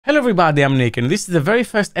Hello everybody, I'm Nick, and this is the very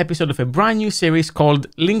first episode of a brand new series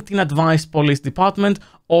called LinkedIn Advice Police Department,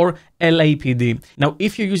 or LAPD. Now,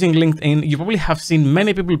 if you're using LinkedIn, you probably have seen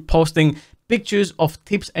many people posting pictures of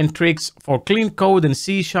tips and tricks for clean code and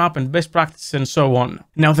C# and best practices and so on.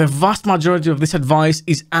 Now, the vast majority of this advice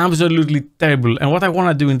is absolutely terrible, and what I want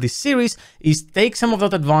to do in this series is take some of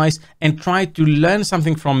that advice and try to learn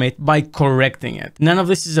something from it by correcting it. None of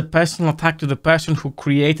this is a personal attack to the person who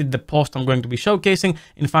created the post I'm going to be showcasing.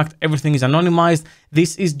 In fact, everything is anonymized.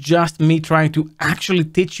 This is just me trying to actually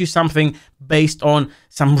teach you something based on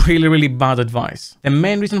some really bad advice. The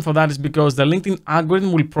main reason for that is because the LinkedIn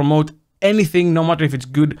algorithm will promote anything, no matter if it's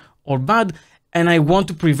good or bad, and I want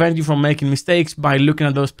to prevent you from making mistakes by looking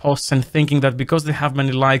at those posts and thinking that because they have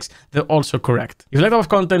many likes, they're also correct. If you like that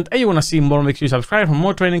content and you want to see more, make sure you subscribe for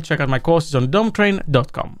more training. Check out my courses on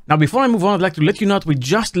dometrain.com. Now, before I move on, I'd like to let you know that we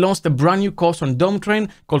just launched a brand new course on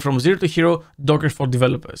Dometrain called From Zero to Hero, Docker for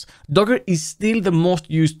Developers. Docker is still the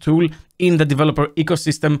most used tool in the developer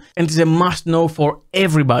ecosystem and is a must-know for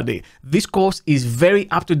everybody. This course is very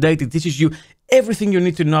up-to-date. It teaches you everything you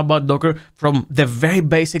need to know about Docker, from the very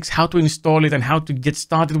basics, how to install it and how to get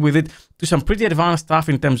started with it, to some pretty advanced stuff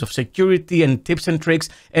in terms of security and tips and tricks.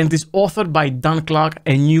 And it is authored by Dan Clark,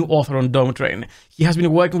 a new author on Dometrain. He has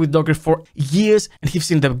been working with Docker for years, and he's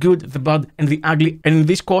seen the good, the bad, and the ugly. And in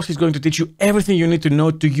this course, he's going to teach you everything you need to know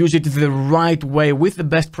to use it the right way with the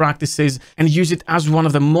best practices and use it as one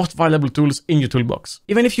of the most valuable tools in your toolbox.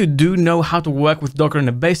 Even if you do know how to work with Docker on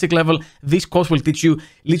a basic level, this course will teach you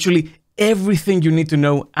literally everything you need to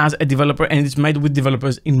know as a developer, and it's made with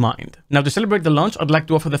developers in mind. Now, to celebrate the launch, I'd like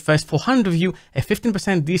to offer the first 400 of you a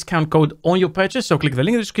 15% discount code on your purchase. So click the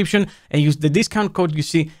link in the description and use the discount code you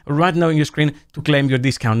see right now on your screen to claim your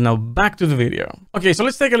discount. Now, back to the video. Okay, so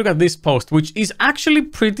let's take a look at this post, which is actually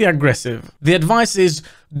pretty aggressive. The advice is,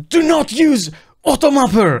 do not use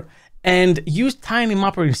Automapper and use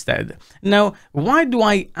TinyMapper instead. Now, why do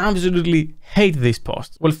I absolutely hate this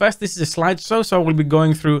post? Well, first, this is a slideshow, so I will be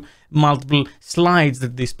going through multiple slides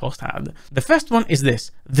that this post had. The first one is this: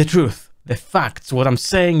 the truth, the facts, what I'm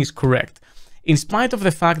saying is correct. In spite of the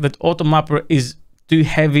fact that Automapper is too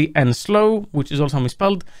heavy and slow, which is also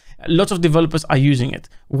misspelled, lots of developers are using it.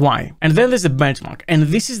 Why? And then there's a benchmark. And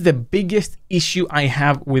this is the biggest issue I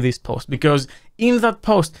have with this post, because in that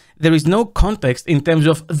post, there is no context in terms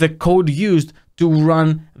of the code used to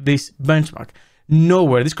run this benchmark.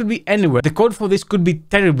 Nowhere. This could be anywhere. The code for this could be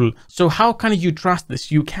terrible. So how can you trust this?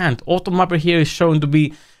 You can't. Automapper here is shown to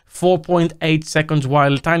be 4.8 seconds,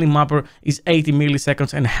 while TinyMapper is 80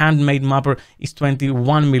 milliseconds and Handmade Mapper is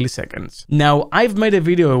 21 milliseconds. Now, I've made a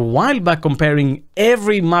video a while back comparing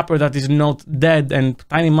every mapper that is not dead, and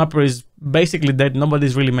TinyMapper is basically dead.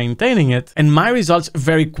 Nobody's really maintaining it. And my results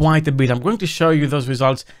vary quite a bit. I'm going to show you those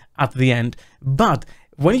results at the end. But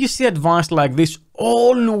when you see advice like this,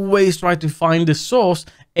 always try to find the source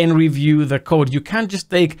and review the code. You can't just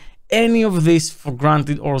take any of this for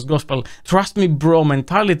granted or as gospel. Trust me, bro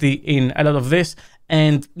mentality in a lot of this,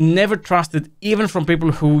 and never trust it even from people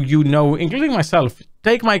who you know, including myself.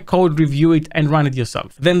 Take my code, review it, and run it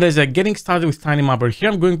yourself. Then there's a getting started with TinyMapper. Here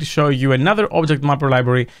I'm going to show you another object mapper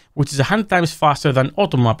library, which is 100 times faster than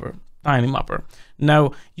Automapper, TinyMapper.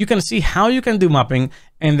 Now, you can see how you can do mapping,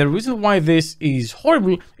 and the reason why this is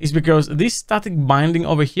horrible is because this static binding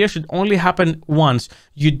over here should only happen once.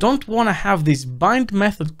 You don't want to have this bind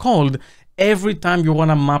method called every time you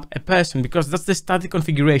want to map a person, because that's the static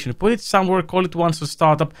configuration. Put it somewhere, call it once to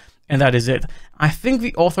startup, and that is it. I think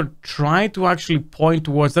the author tried to actually point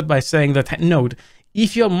towards that by saying that, note,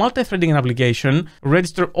 if you're multi-threading an application,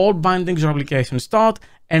 register all bindings your application start,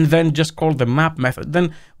 and then just call the map method.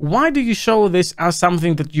 Then why do you show this as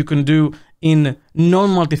something that you can do in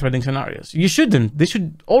non-multi-threading scenarios? You shouldn't. This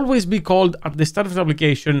should always be called at the start of the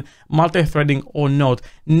application, multi-threading or not.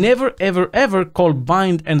 Never, ever call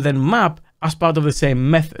bind and then map as part of the same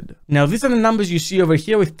method. Now, these are the numbers you see over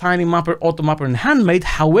here with TinyMapper, Automapper, and Handmade.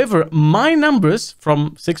 However, my numbers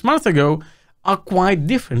from 6 months ago are quite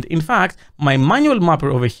different. In fact, my manual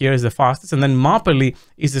mapper over here is the fastest, and then Mapperly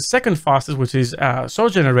is the second fastest, which is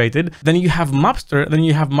source generated. Then you have Mapster, then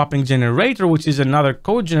you have Mapping Generator, which is another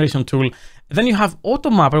code generation tool. Then you have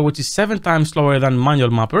Automapper, which is 7 times slower than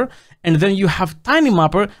manual mapper. And then you have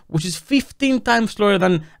TinyMapper, which is 15 times slower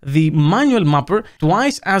than the manual mapper,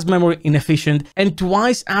 twice as memory inefficient, and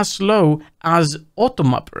twice as slow as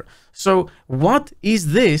Automapper. So what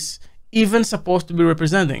is this even supposed to be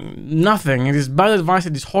representing? Nothing. It is bad advice.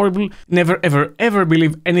 It is horrible. Never, ever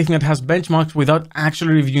believe anything that has benchmarks without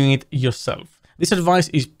actually reviewing it yourself. This advice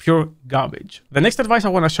is pure garbage. The next advice I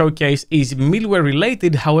want to showcase is middleware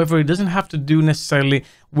related. However, it doesn't have to do necessarily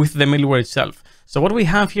with the middleware itself. So what we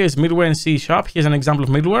have here is middleware in C#. Here's an example of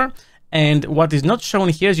middleware. And what is not shown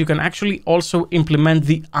here is you can actually also implement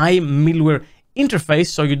the middleware interface,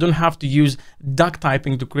 so you don't have to use duck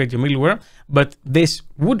typing to create your middleware, but this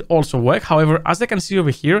would also work. However, as I can see over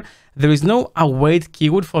here, there is no await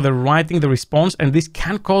keyword for the writing the response, and this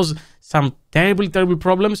can cause some terrible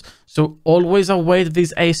problems. So always await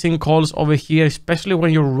these async calls over here, especially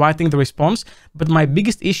when you're writing the response. But my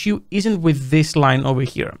biggest issue isn't with this line over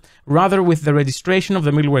here, rather with the registration of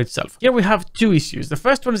the middleware itself. Here we have two issues. The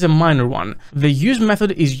first one is a minor one. The use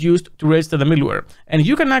method is used to register the middleware, and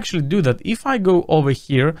you can actually do that. If I go over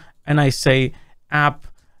here and I say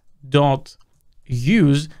app.use,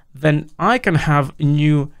 then I can have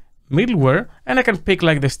new middleware, and I can pick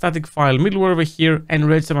like the static file middleware over here and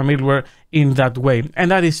register my middleware in that way, and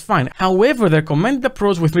that is fine. However, the recommended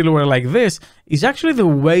approach with middleware like this is actually the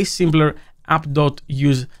way simpler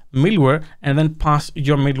app.use middleware, and then pass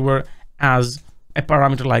your middleware as a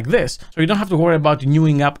parameter like this. So you don't have to worry about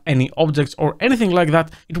newing up any objects or anything like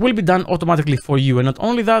that. It will be done automatically for you. And not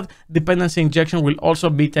only that, dependency injection will also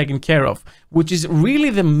be taken care of, which is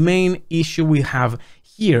really the main issue we have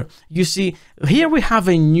here. You see, here we have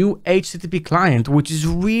a new HTTP client, which is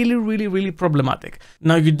really problematic.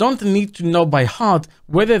 Now, you don't need to know by heart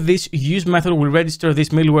whether this use method will register this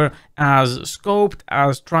middleware as scoped,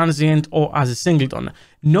 as transient, or as a singleton.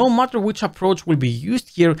 No matter which approach will be used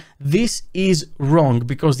here, this is wrong,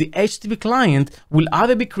 because the HTTP client will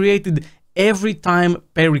either be created every time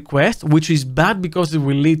per request, which is bad because it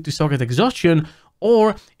will lead to socket exhaustion,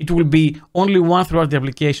 or it will be only one throughout the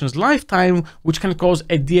application's lifetime, which can cause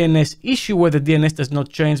a DNS issue where the DNS does not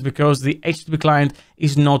change because the HTTP client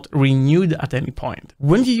is not renewed at any point.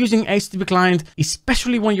 When you're using HTTP client,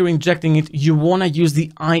 especially when you're injecting it, you want to use the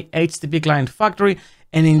iHTTP client factory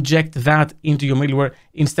and inject that into your middleware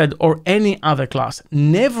instead, or any other class.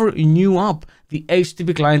 Never new up the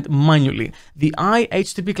HTTP client manually. The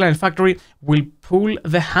iHTTP client factory will pull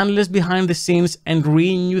the handlers behind the scenes and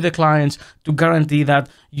renew the clients to guarantee that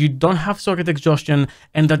you don't have socket exhaustion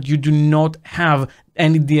and that you do not have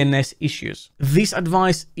any DNS issues. This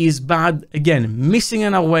advice is bad. Again, missing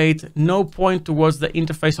an await, no point towards the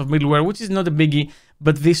interface of middleware, which is not a biggie,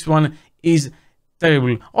 but this one is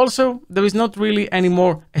terrible. Also, there is not really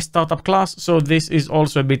anymore a startup class, so this is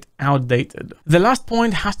also a bit outdated. The last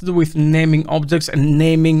point has to do with naming objects, and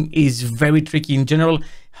naming is very tricky in general.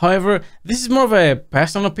 However, this is more of a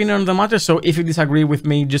personal opinion on the matter, so if you disagree with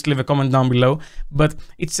me, just leave a comment down below. But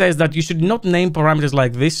it says that you should not name parameters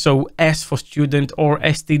like this, so S for student, or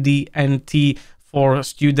std and T for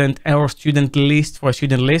student, or student list for a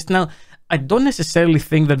student list. Now, I don't necessarily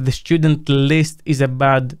think that the student list is a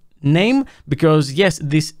bad name, because yes,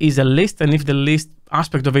 this is a list, and if the list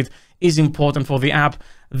aspect of it is important for the app,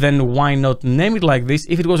 then why not name it like this?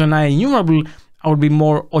 If it was an enumerable, I would be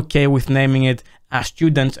more okay with naming it as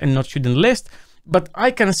students and not student list, but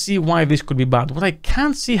I can see why this could be bad. What I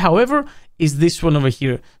can't see, however, is this one over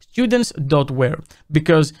here, students.where,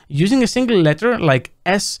 because using a single letter like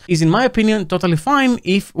S is, in my opinion, totally fine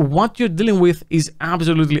if what you're dealing with is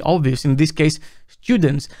absolutely obvious. In this case,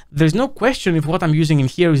 students. There's no question if what I'm using in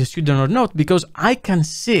here is a student or not, because I can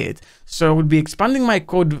see it. So I would be expanding my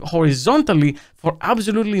code horizontally for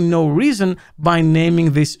absolutely no reason by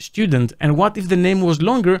naming this student. And what if the name was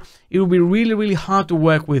longer? It would be really hard to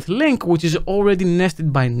work with link, which is already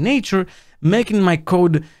nested by nature, making my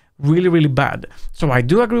code really bad. So I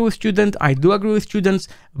do agree with student, I do agree with students,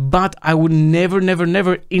 but I would never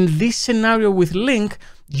in this scenario with link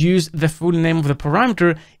use the full name of the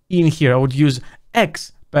parameter in here. I would use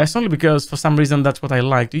X personally, because for some reason that's what I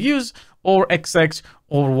like to use, or XX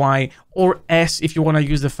or Y, or S if you want to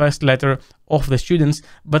use the first letter of the students,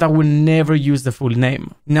 but I will never use the full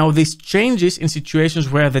name. Now, this changes in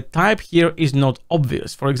situations where the type here is not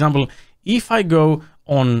obvious. For example, if I go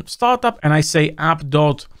on startup and I say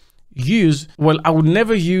app.use, well, I would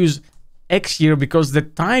never use X here because the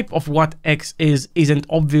type of what X isn't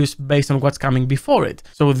obvious based on what's coming before it.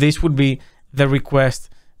 So this would be the request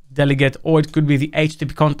delegate, or it could be the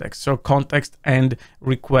HTTP context, so context and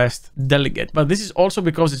request delegate. But this is also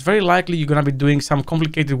because it's very likely you're going to be doing some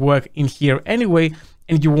complicated work in here anyway,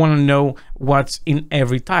 and you want to know what's in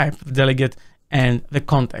every type, the delegate and the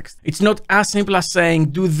context. It's not as simple as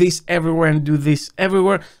saying do this everywhere and do this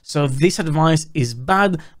everywhere. So this advice is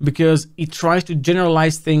bad because it tries to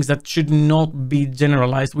generalize things that should not be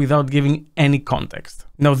generalized without giving any context.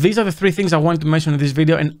 Now, these are the three things I wanted to mention in this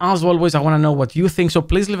video, and as always, I want to know what you think. So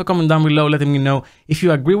please leave a comment down below letting me know if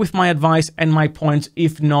you agree with my advice and my points.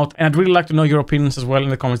 If not, and I'd really like to know your opinions as well in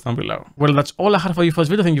the comments down below. Well, that's all I had for you for this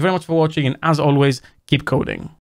video. Thank you very much for watching, and as always, keep coding.